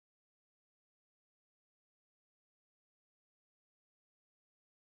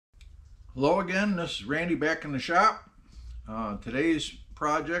Hello again, this is Randy back in the shop. Today's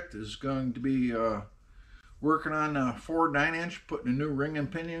project is going to be working on a Ford 9-inch, putting a new ring and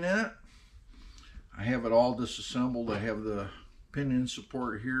pinion in it. I have it all disassembled. I have the pinion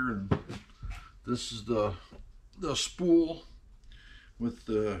support here, and this is the spool with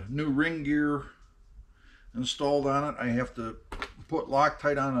the new ring gear installed on it. I have to put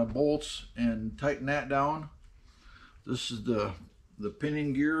Loctite on the bolts and tighten that down. This is the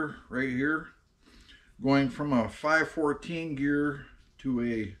pinion gear right here, going from a 514 gear to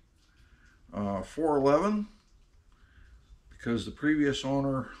a 411, because the previous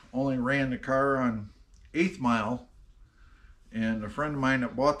owner only ran the car on 1/8 mile, and a friend of mine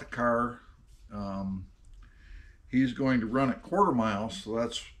that bought the car, he's going to run it 1/4 mile, so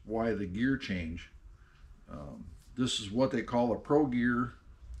that's why the gear change. This is what they call a pro gear,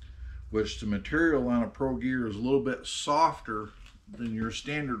 which the material on a pro gear is a little bit softer than your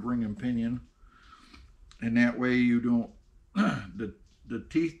standard ring and pinion, and that way you don't the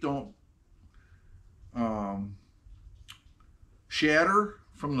teeth don't shatter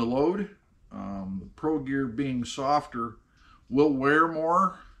from the load. The pro gear being softer will wear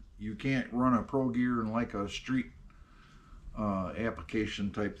more. You can't run a pro gear in like a street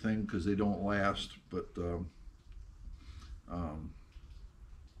application type thing because they don't last, but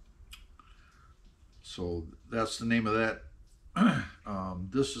so that's the name of that.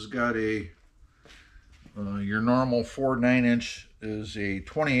 This has got a your normal Ford 9-inch is a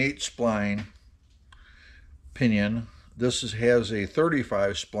 28 spline pinion. This has a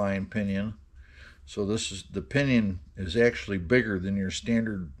 35 spline pinion, so the pinion is actually bigger than your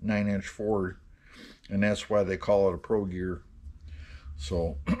standard 9-inch Ford, and that's why they call it a pro gear.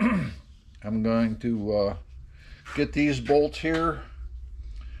 So I'm going to get these bolts here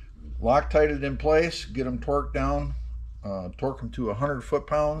Loctited in place, get them torqued down, torque them to 100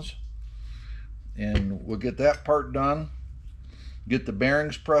 foot-pounds, and we'll get that part done, get the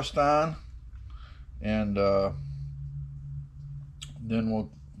bearings pressed on, and then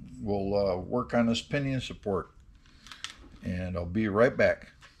we'll work on this pinion support, and I'll be right back.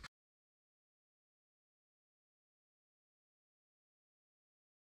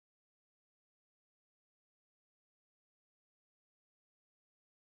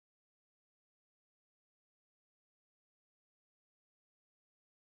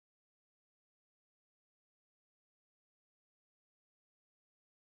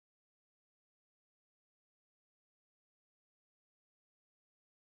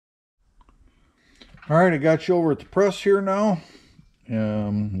 All right, I got you over at the press here now,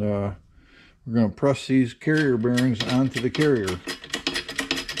 and we're going to press these carrier bearings onto the carrier.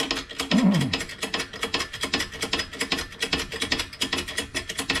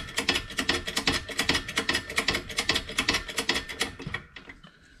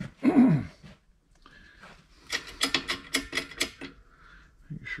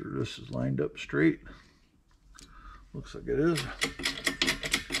 Make sure this is lined up straight. Looks like it is.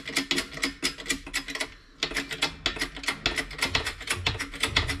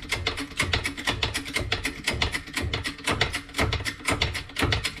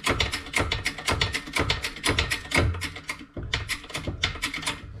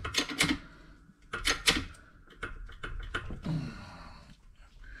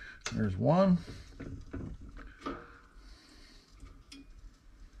 There's one.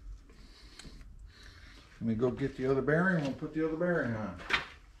 Let me go get the other bearing and we'll put the other bearing on.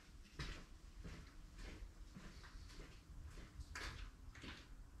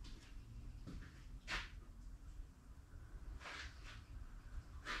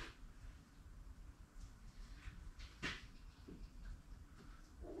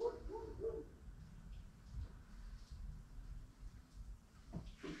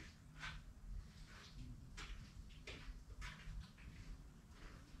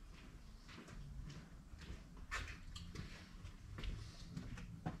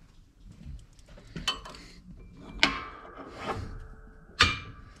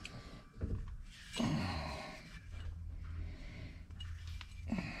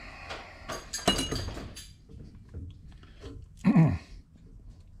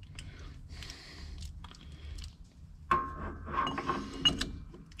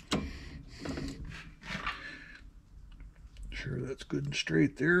 Sure that's good and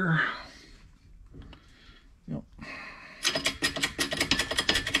straight there. Yep.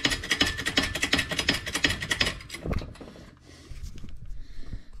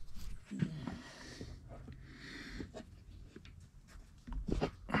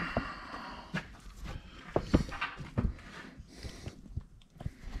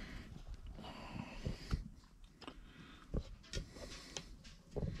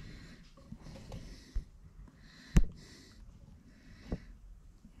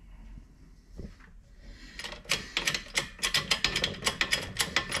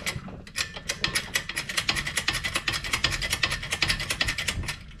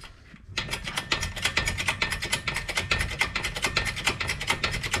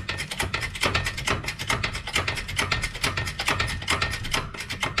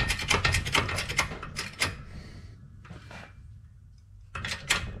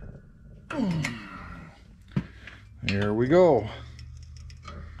 Here we go.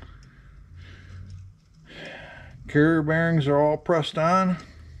 Carrier bearings are all pressed on,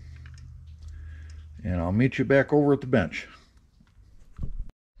 and I'll meet you back over at the bench.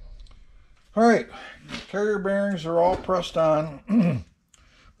 Alright, carrier bearings are all pressed on.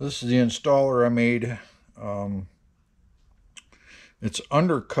 This is the installer I made. It's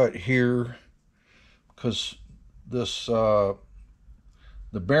undercut here because this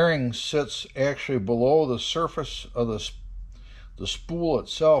the bearing sits actually below the surface of the spool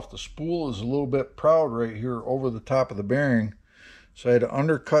itself. The spool is a little bit proud right here over the top of the bearing, so I had to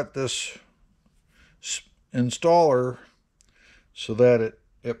undercut this installer so that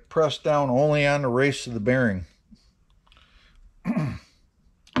it pressed down only on the race of the bearing.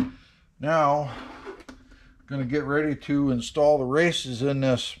 Now I'm going to get ready to install the races in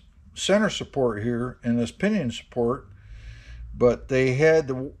this center support here and this pinion support, but they had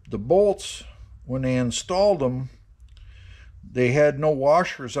the bolts, when they installed them, they had no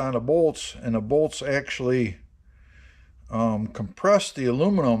washers on the bolts, and the bolts actually compressed the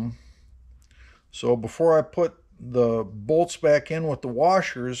aluminum. So before I put the bolts back in with the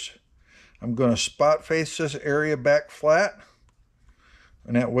washers, I'm going to spot face this area back flat,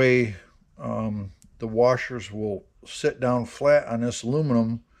 and that way the washers will sit down flat on this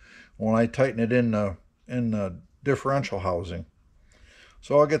aluminum when I tighten it in the differential housing.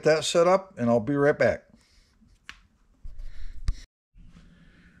 So I'll get that set up and I'll be right back.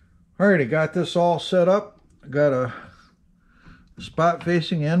 Alright, I got this all set up. I got a spot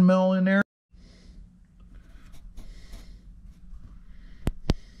facing end mill in there.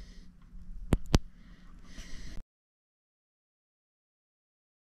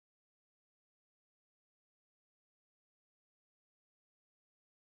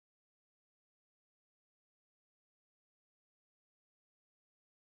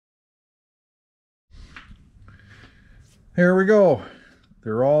 Here we go.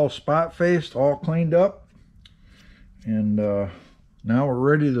 They're all spot faced, all cleaned up, and now we're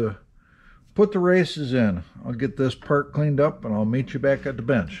ready to put the races in. I'll get this part cleaned up and I'll meet you back at the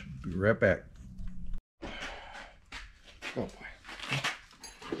bench. Be right back. Oh boy.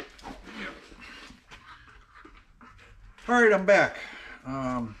 Yep. All right, I'm back.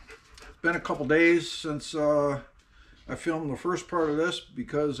 It's been a couple days since I filmed the first part of this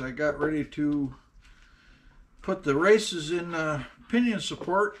because I got ready to put the races in pinion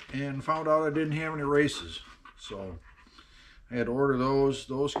support and found out I didn't have any races, so I had to order those.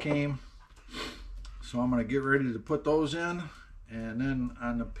 Those came, so I'm going to get ready to put those in, and then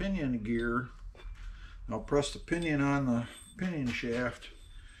on the pinion gear I'll press the pinion on the pinion shaft.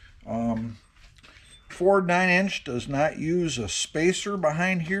 Ford 9-inch does not use a spacer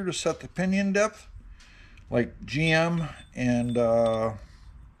behind here to set the pinion depth like GM and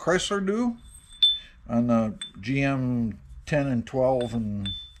Chrysler do. On the GM 10 and 12 and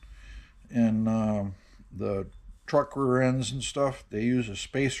the truck rear ends and stuff, they use a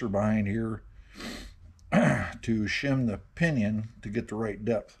spacer behind here to shim the pinion to get the right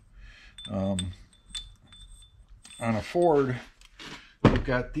depth. On a Ford, you've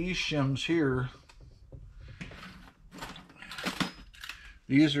got these shims here.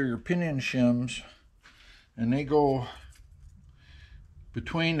 These are your pinion shims, and they go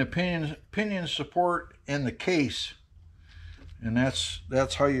between the pinion support and the case, and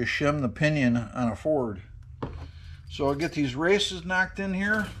that's how you shim the pinion on a Ford. So I'll get these races knocked in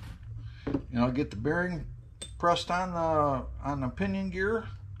here, and I'll get the bearing pressed on the pinion gear,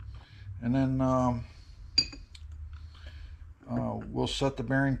 and then we'll set the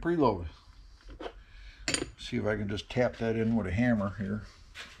bearing preload. See if I can just tap that in with a hammer here.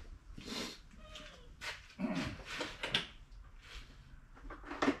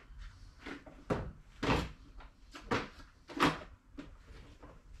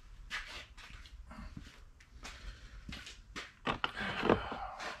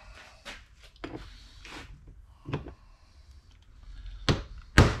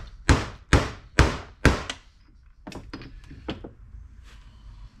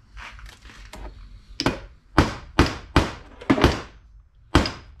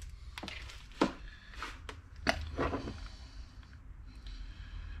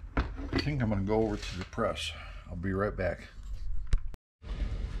 I think I'm going to go over to the press. I'll be right back.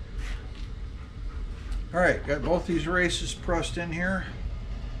 Alright, got both these races pressed in here,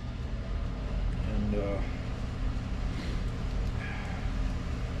 and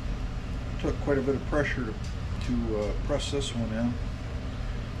took quite a bit of pressure to press this one in.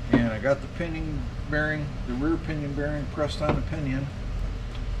 And I got the pinion bearing, the rear pinion bearing pressed on the pinion.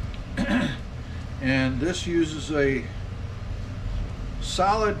 And this uses a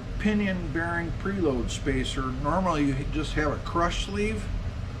solid pinion bearing preload spacer. Normally you just have a crush sleeve,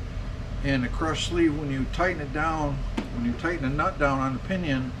 and the crush sleeve, when you tighten it down, when you tighten the nut down on the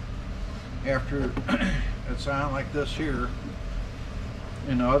pinion after it's on like this here,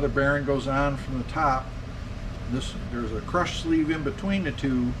 and the other bearing goes on from the top, there's a crush sleeve in between the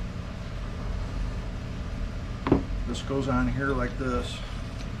two. This goes on here like this,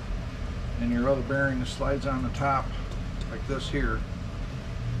 and your other bearing slides on the top like this here.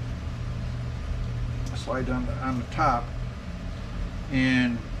 Slides on the top,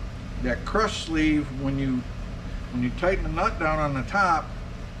 and that crush sleeve, when you tighten the nut down on the top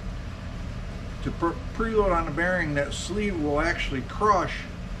to preload on the bearing, that sleeve will actually crush.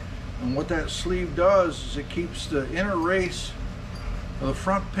 And what that sleeve does is it keeps the inner race of the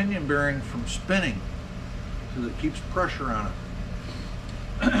front pinion bearing from spinning, because it keeps pressure on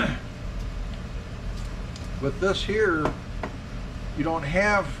it. With this here, you don't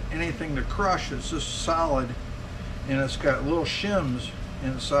have anything to crush. It's just solid, and it's got little shims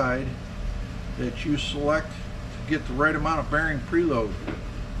inside that you select to get the right amount of bearing preload.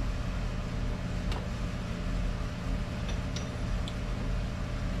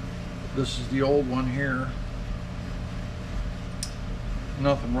 This is the old one here.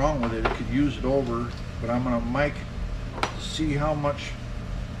 Nothing wrong with it. It could use it over, but I'm going to mic to see how much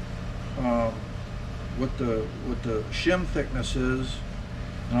what the shim thickness is,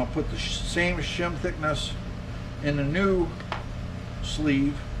 and I'll put the same shim thickness in the new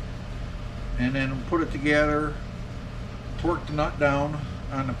sleeve, and then put it together, torque the nut down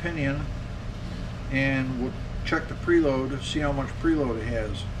on the pinion, and we'll check the preload to see how much preload it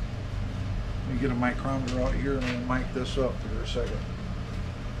has. Let me get a micrometer out here and we'll mic this up for a second.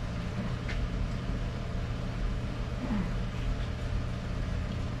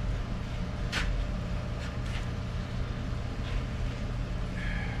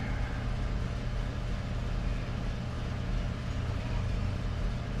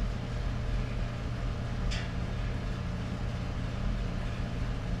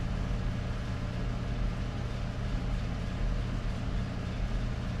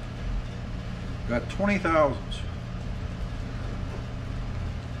 Got 20 thousandths.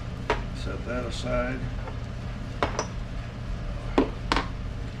 Set that aside.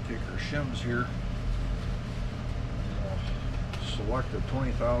 Take our shims here. Select a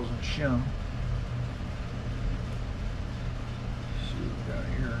 20 thousandth shim. See what we got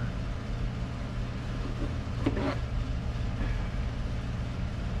here.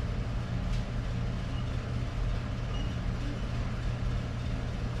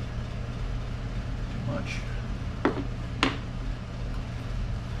 Much.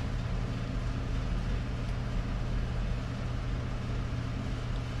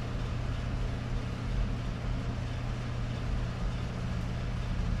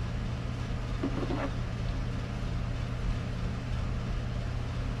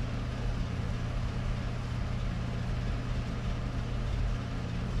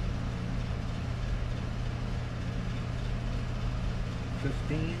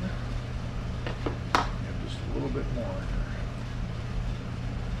 Just a little bit more.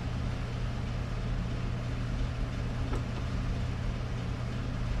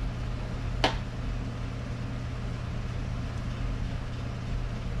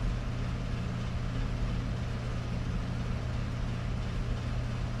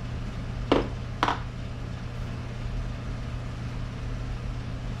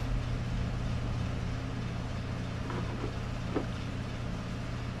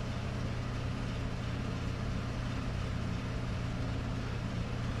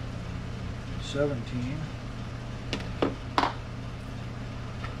 $17.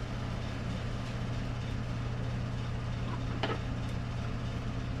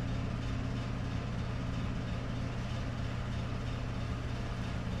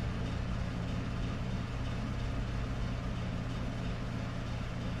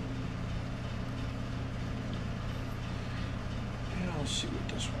 And let's see what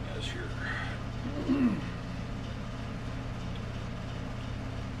this one is here.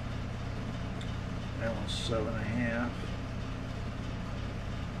 That one's 7.5.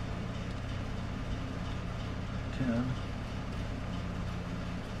 10.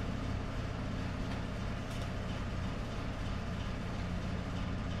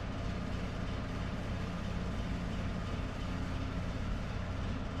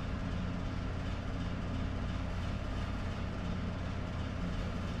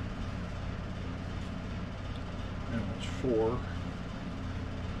 That one's 4.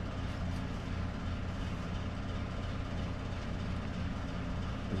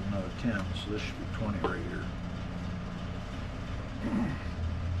 There's another 10, so this should be 20 right here.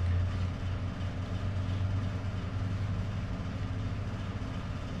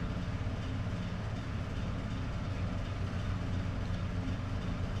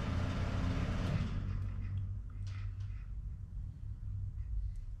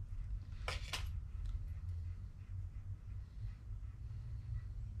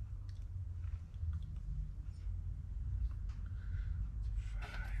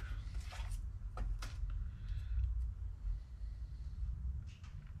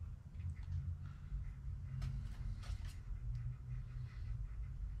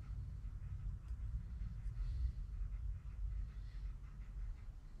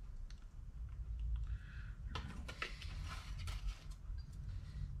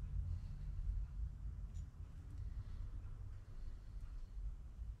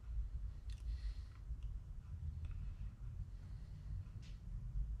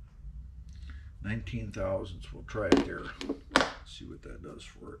 $19 thousandths. We'll try it there. See what that does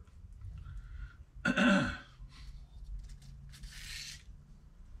for it.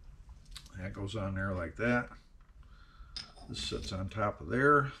 That goes on there like that. This sits on top of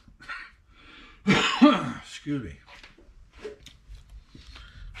there. Excuse me.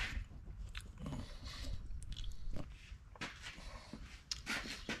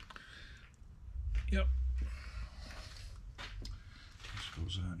 Yep. This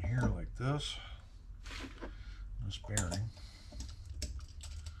goes on here like this. This bearing.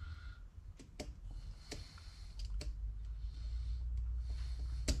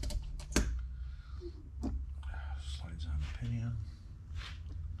 Slides on the pinion.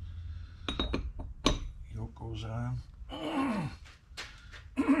 Yoke goes on.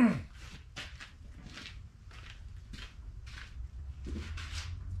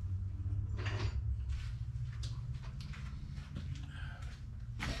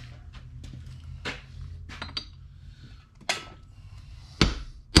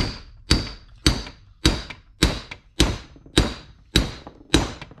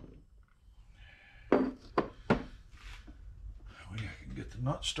 Get the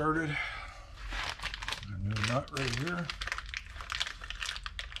nut started. A new nut right here.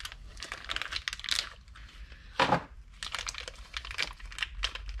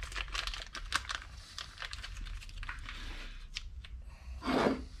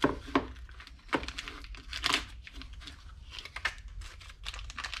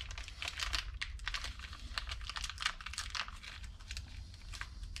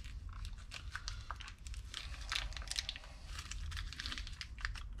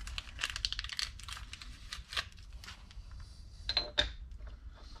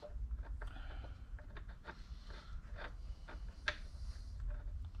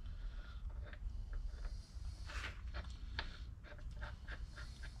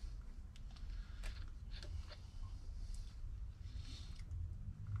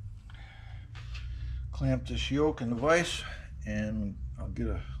 Clamp this yoke in the vise, and I'll get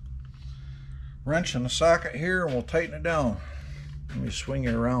a wrench in the socket here and we'll tighten it down. Let me swing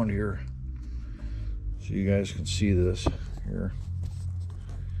it around here so you guys can see this here.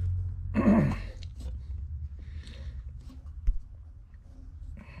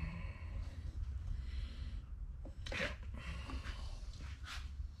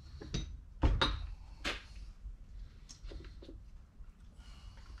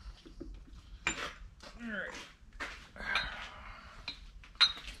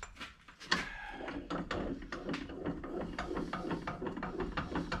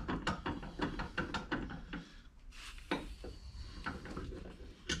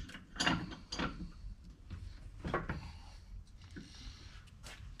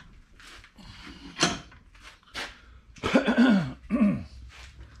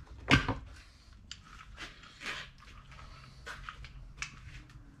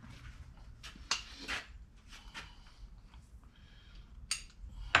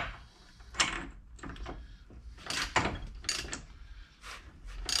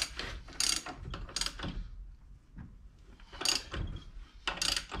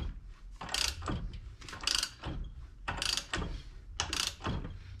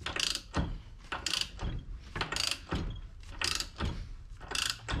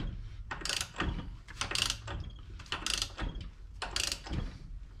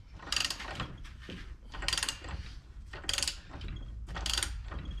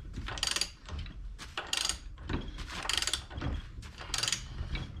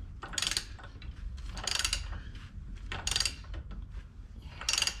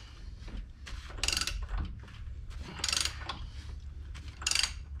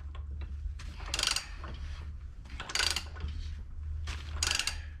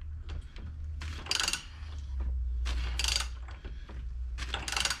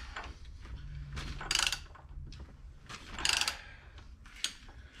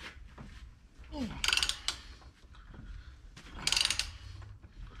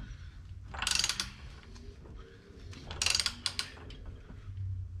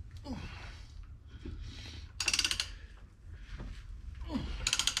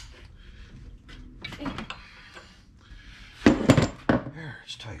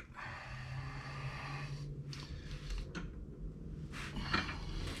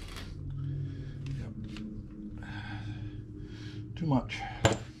 much.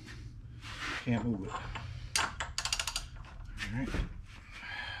 Can't move it. All right.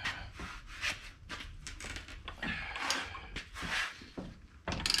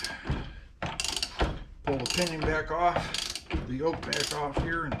 Pull the pinion back off, the yoke back off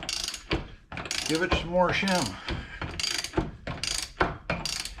here, and give it some more shim.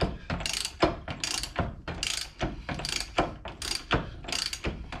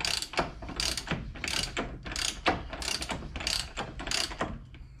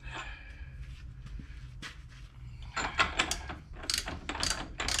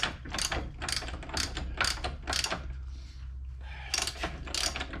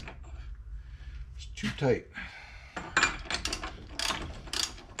 Too tight.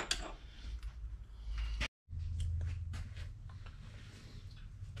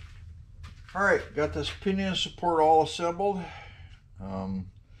 All right, got this pinion support all assembled.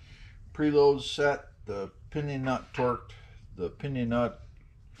 Preload set, the pinion nut torqued,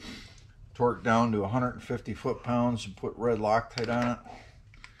 down to 150 foot-pounds and put red Loctite on it.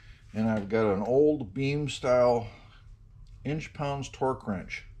 And I've got an old beam style inch-pounds torque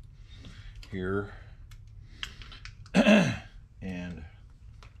wrench here. And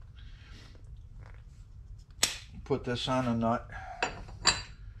put this on a nut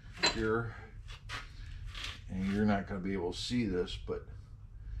here, and you're not going to be able to see this, but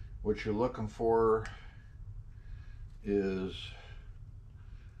what you're looking for is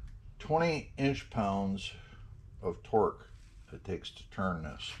 20 inch-pounds of torque it takes to turn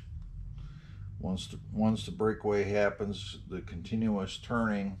this. Once the breakaway happens, the continuous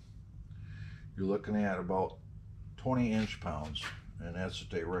turning, you're looking at about 20 inch-pounds, and that's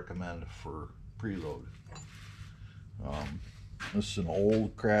what they recommend for preload. This is an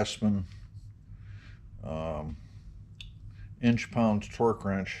old Craftsman inch-pound torque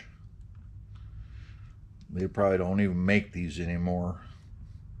wrench. They probably don't even make these anymore,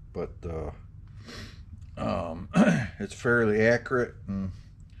 but it's fairly accurate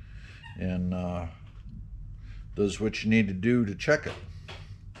and does what you need to do to check it.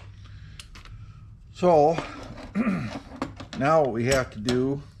 So now what we have to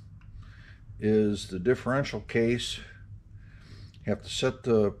do is the differential case. You have to set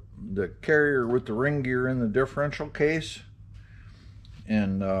the carrier with the ring gear in the differential case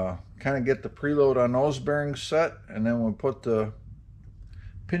and kind of get the preload on those bearings set, and then we'll put the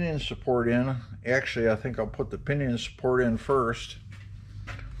pinion support in. Actually, I think I'll put the pinion support in first.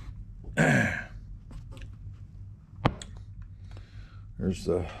 There's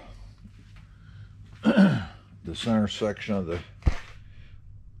the center section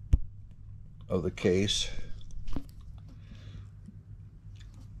of the case.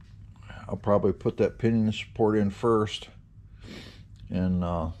 I'll probably put that pinion support in first, and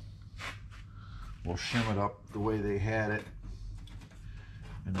we'll shim it up the way they had it,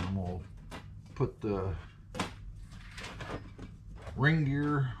 and then we'll put the ring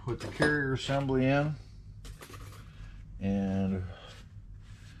gear with the carrier assembly in, and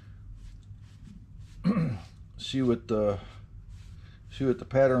see what the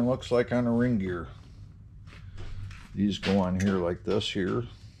pattern looks like on the ring gear. These go on here like this here.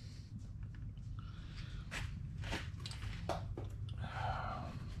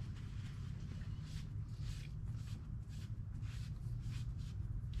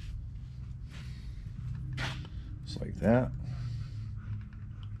 Just like that.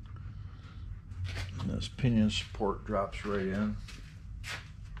 And this pinion support drops right in.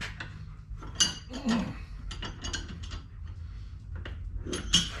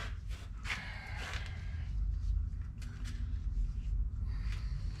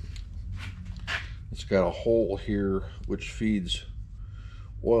 It's got a hole here which feeds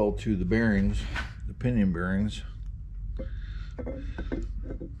oil to the bearings, the pinion bearings.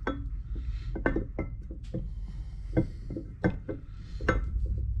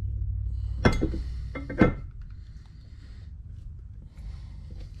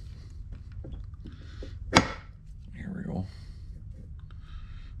 Here we go.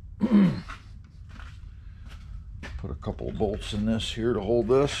 Put a couple of bolts in this here to hold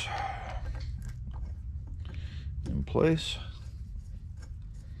this in place.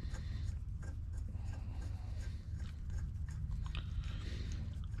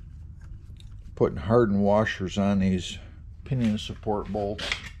 Putting hardened washers on these pinion support bolts,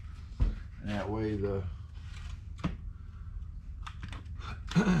 and that way the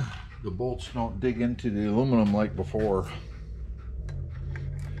bolts don't dig into the aluminum like before.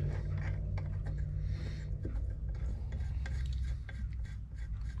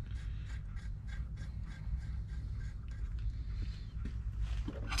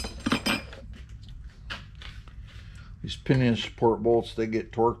 These pinion support bolts, they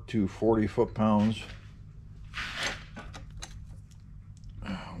get torqued to 40 foot-pounds.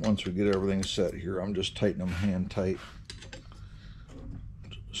 Once we get everything set here, I'm just tightening them hand tight,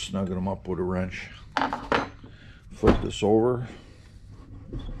 snugging them up with a wrench. Flip this over.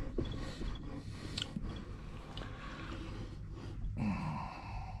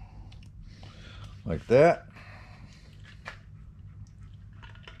 Like that.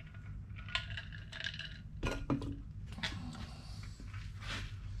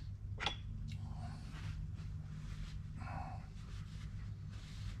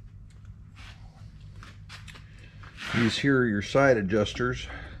 These here are your side adjusters,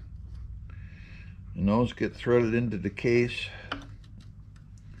 and those get threaded into the case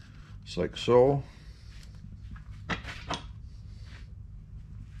just like so.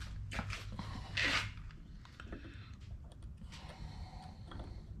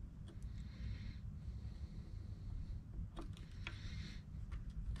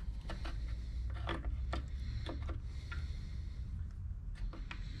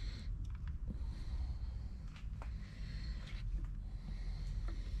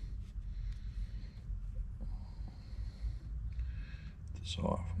 This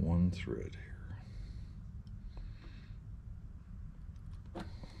off one thread here.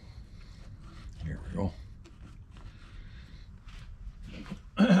 Here we go.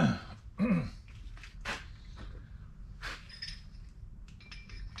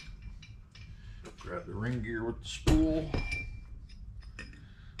 Grab the ring gear with the spool.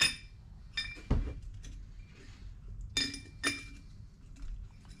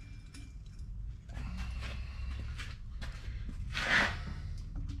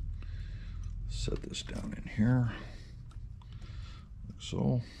 Set this down in here, like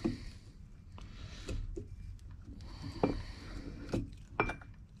so.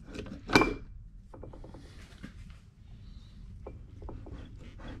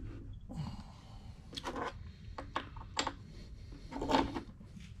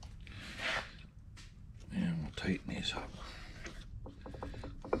 And we'll tighten these up.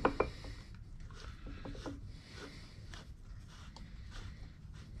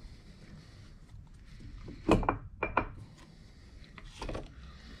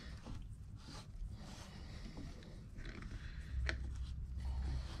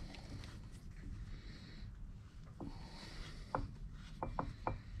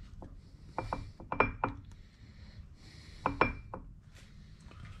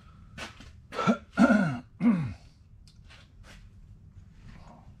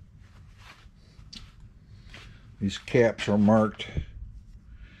 These caps are marked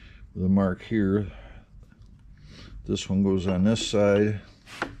with a mark here. This one goes on this side.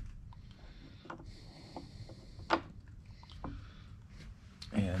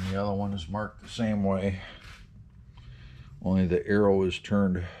 And the other one is marked the same way. Only the arrow is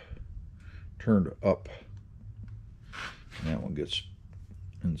turned up. And that one gets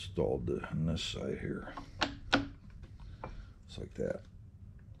installed on this side here. It's like that.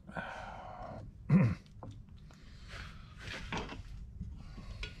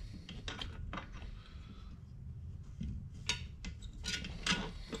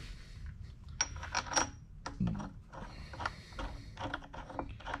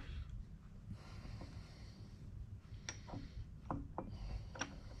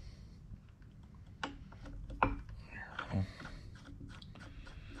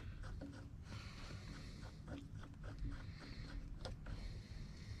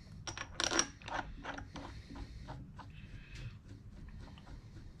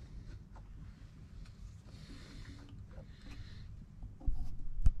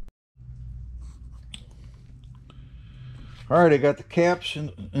 All right, I got the caps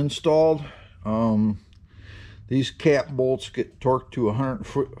installed. These cap bolts get torqued to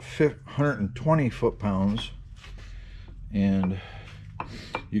 120 foot-pounds, and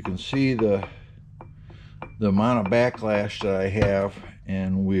you can see the amount of backlash that I have,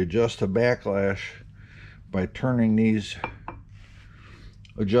 and we adjust the backlash by turning these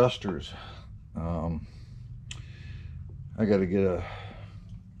adjusters. I got to get a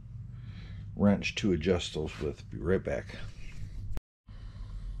wrench to adjust those with. Be right back.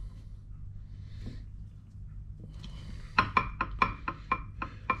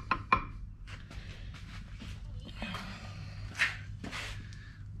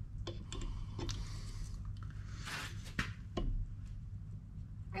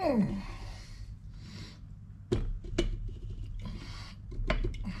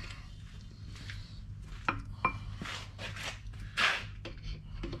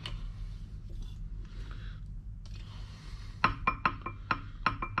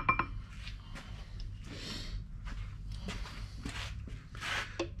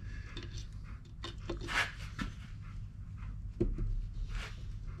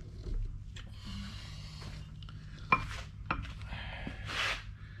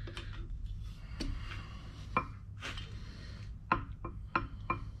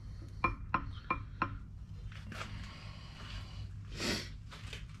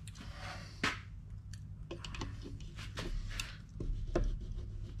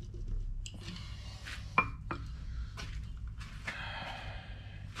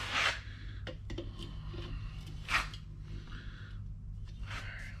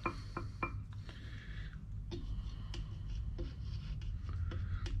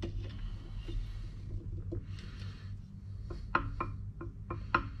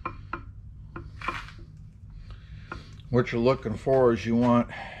 what you're looking for is you want,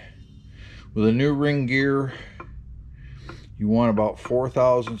 with a new ring gear, you want about 4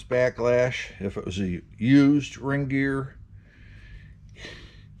 thousandths backlash. If it was a used ring gear,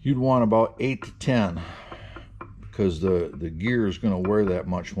 you'd want about 8 to 10, because the gear is going to wear that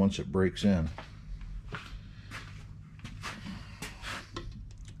much once it breaks in.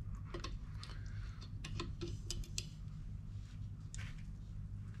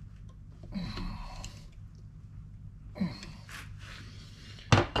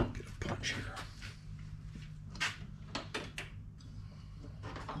 Get a punch here.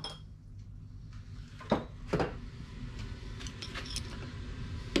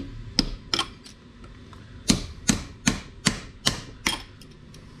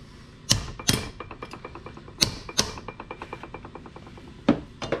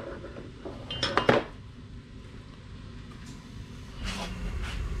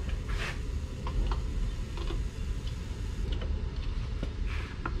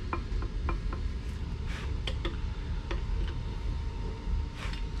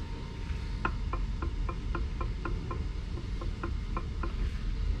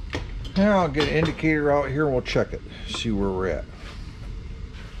 Now I'll get an indicator out here and we'll check it, see where we're at.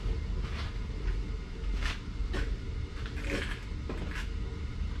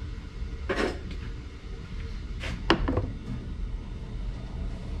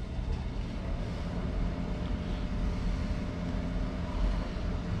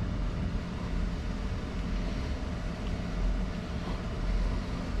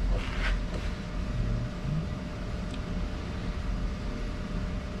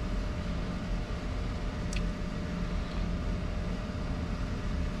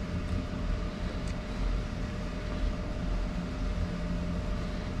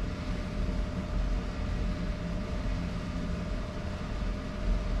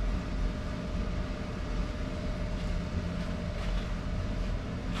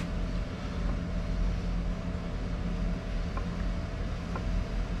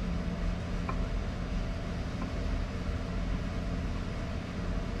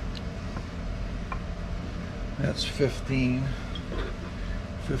 That's 15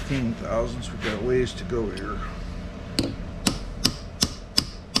 thousandths. We've got ways to go here.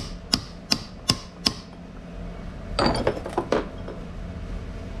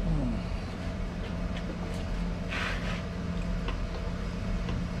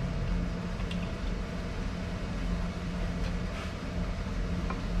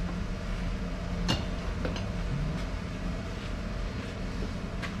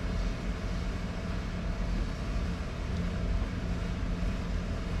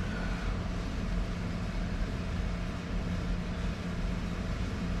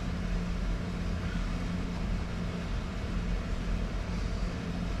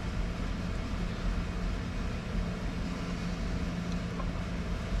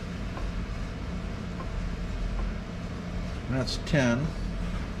 That's 10.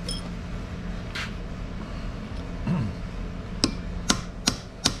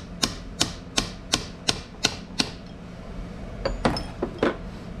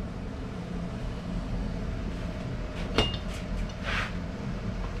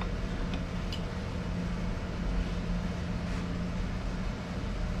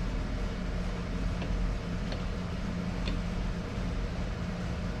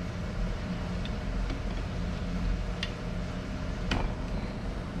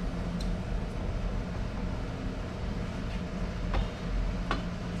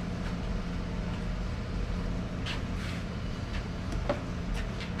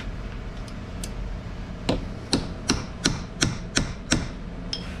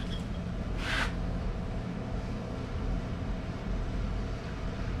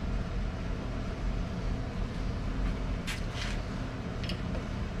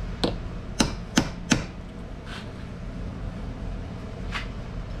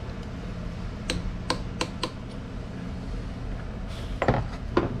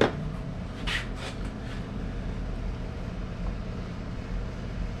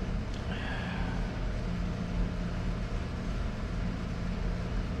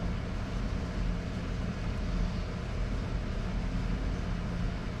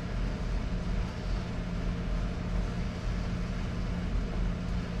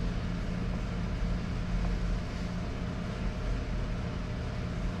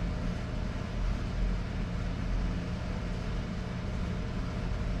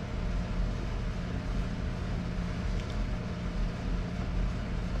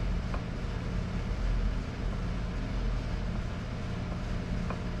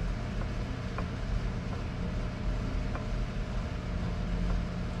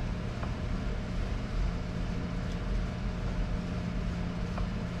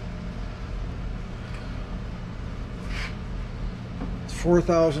 4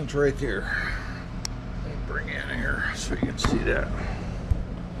 thousandths right there. Let me bring it in here so you can see that.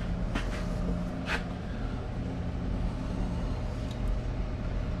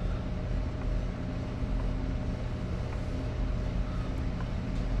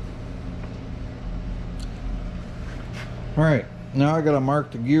 All right, now I gotta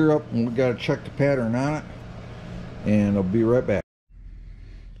mark the gear up and we gotta check the pattern on it, and I'll be right back.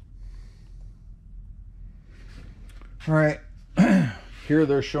 All right, here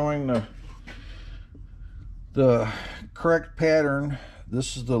they're showing the correct pattern.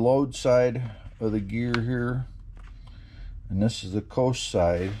 This is the load side of the gear here, and this is the coast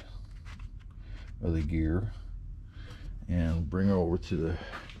side of the gear. And bring it over to the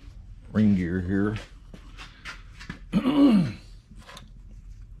ring gear here.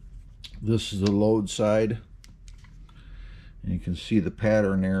 This is the load side, and you can see the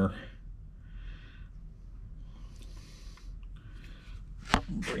pattern there.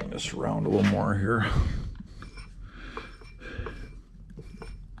 Bring this around a little more here.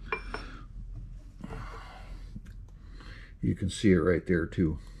 You can see it right there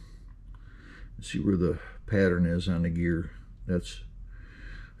too. See where the pattern is on the gear. That's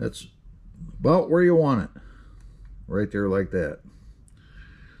about where you want it, right there like that.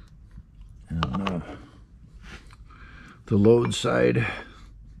 And the load side,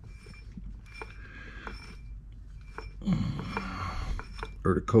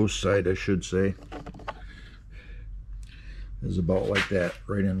 or the coast side I should say, is about like that,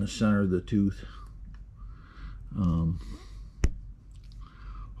 right in the center of the tooth.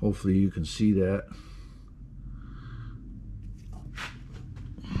 Hopefully you can see that.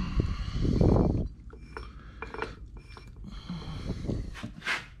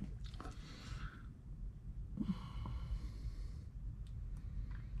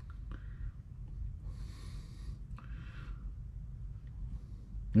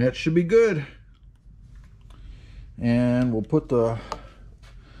 That should be good. And we'll put the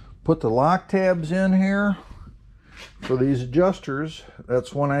lock tabs in here for these adjusters.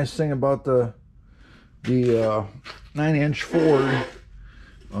 That's one nice thing about the 9-inch Ford,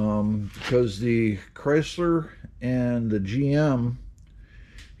 because the Chrysler and the GM,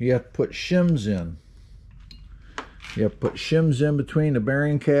 you have to put shims in. You have to put shims in between the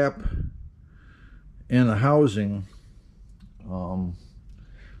bearing cap and the housing,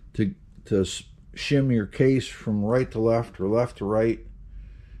 to shim your case from right to left or left to right.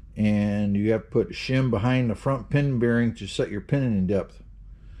 And you have to put shim behind the front pin bearing to set your pinning depth.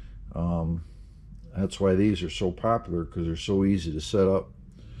 That's why these are so popular, because they're so easy to set up.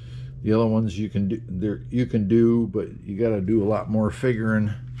 The other ones you can do, but you got to do a lot more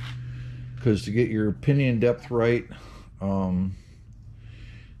figuring, because to get your pinion depth right, you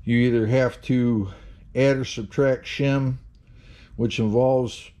either have to add or subtract shim, which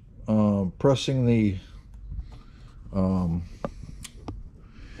involves pressing the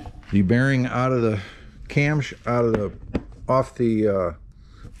bearing out of the off the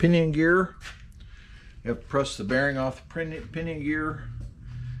pinion gear. You have to press the bearing off the pinion gear,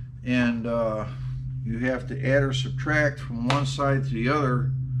 and you have to add or subtract from one side to the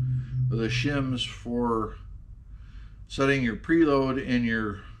other of the shims for setting your preload and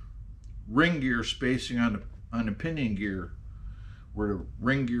your ring gear spacing on the pinion gear, where the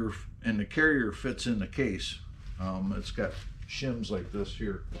ring gear and the carrier fits in the case. It's got shims like this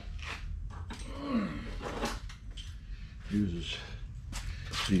here. Uses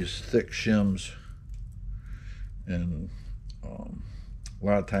these thick shims, and a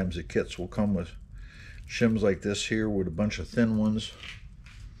lot of times the kits will come with shims like this here with a bunch of thin ones,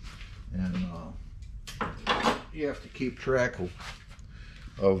 and you have to keep track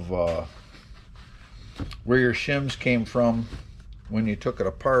of where your shims came from when you took it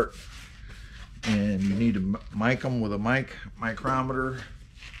apart, and you need to mic them with a micrometer,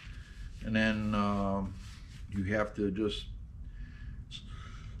 and then you have to just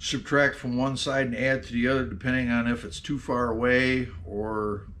subtract from one side and add to the other, depending on if it's too far away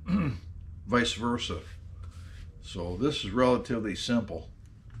or vice versa. So this is relatively simple.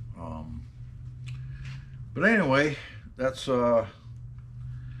 But anyway, that's about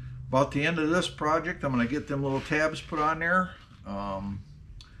the end of this project. I'm going to get them little tabs put on there.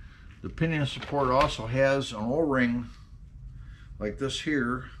 The pinion support also has an O-ring like this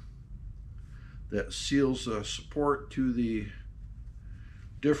here that seals the support to the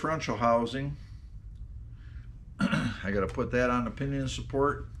differential housing. I got to put that on the pinion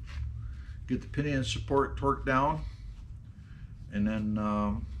support, get the pinion support torqued down, and then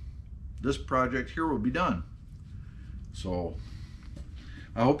this project here will be done. So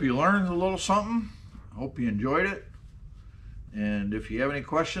I hope you learned a little something. I hope you enjoyed it. And if you have any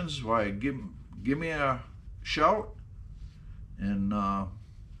questions, why, give me a shout, and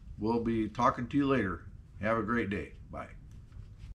we'll be talking to you later. Have a great day. Bye.